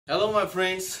Hello my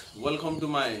friends, welcome to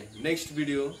my next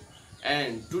video,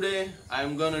 and today I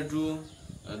am gonna do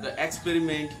the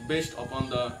experiment based upon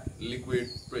the liquid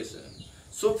pressure.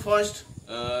 So first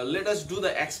let us do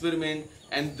the experiment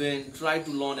and then try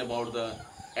to learn about the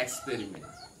experiment.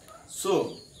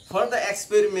 So for the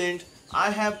experiment I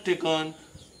have taken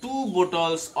two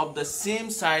bottles of the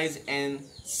same size and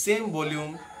same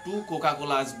volume, two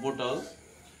Coca-Cola's bottle,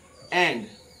 and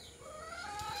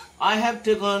I have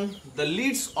taken the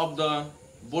lids of the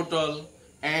bottle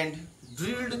and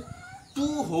drilled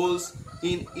two holes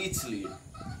in each lid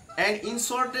and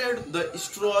inserted the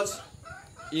straws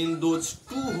in those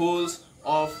two holes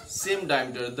of same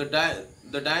diameter.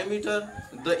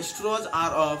 The straws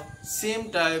are of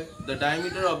same type, the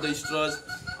diameter of the straws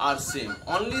are same.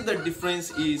 Only the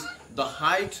difference is the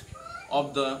height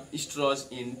of the straws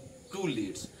in two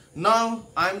lids. Now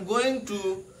I am going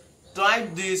to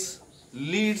type these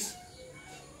lids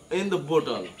in the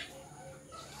bottle.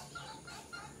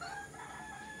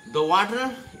 The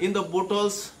water in the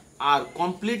bottles are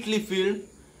completely filled.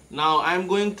 Now I am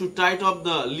going to tighten up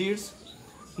the lids.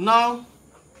 Now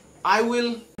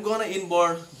I'm gonna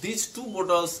invert these two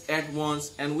bottles at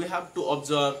once, and we have to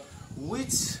observe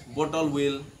which bottle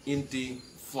will empty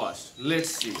first.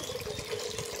 Let's see.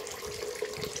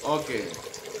 Okay,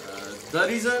 the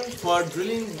reason for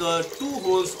drilling the two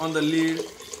holes on the lid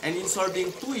and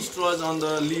inserting two straws on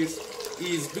the lids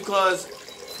is because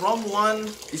from one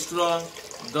straw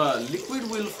the liquid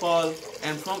will fall,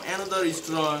 and from another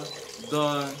straw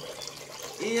the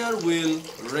air will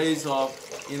raise up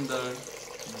in the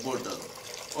bottle.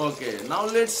 Okay, now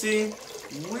let's see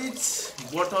which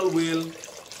bottle will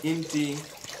empty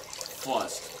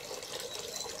first.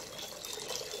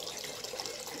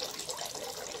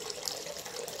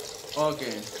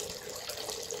 Okay.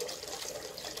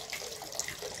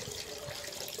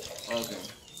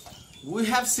 We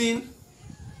have seen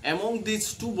among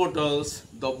these two bottles,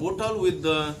 the bottle with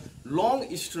the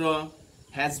long straw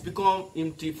has become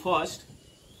empty first.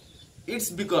 It's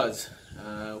because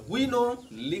we know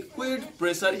liquid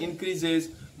pressure increases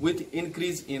with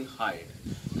increase in height.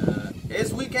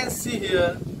 As we can see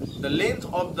here, the length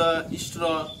of the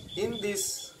straw in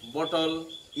this bottle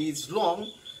is long,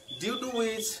 due to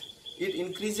which it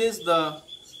increases the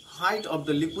height of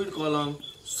the liquid column.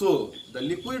 So the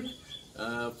liquid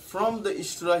from the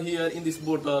straw here in this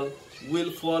bottle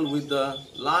will fall with the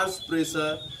large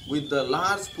pressure, with the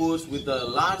large force, with the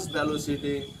large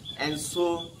velocity, and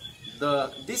so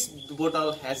this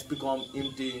bottle has become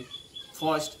empty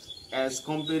first as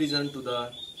comparison to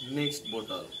the next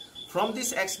bottle. From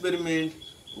this experiment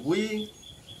we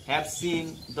have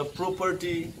seen the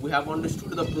property, we have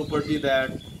understood the property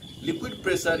that liquid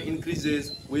pressure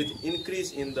increases with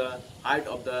increase in the height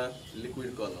of the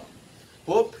liquid column.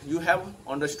 Hope you have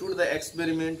understood the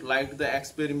experiment, liked the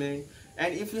experiment,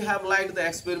 and if you have liked the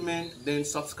experiment, then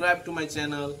subscribe to my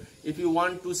channel. If you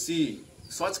want to see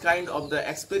such kind of the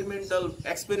experiment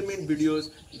videos,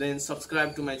 then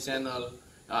subscribe to my channel.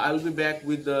 I'll be back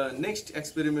with the next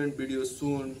experiment video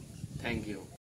soon. Thank you.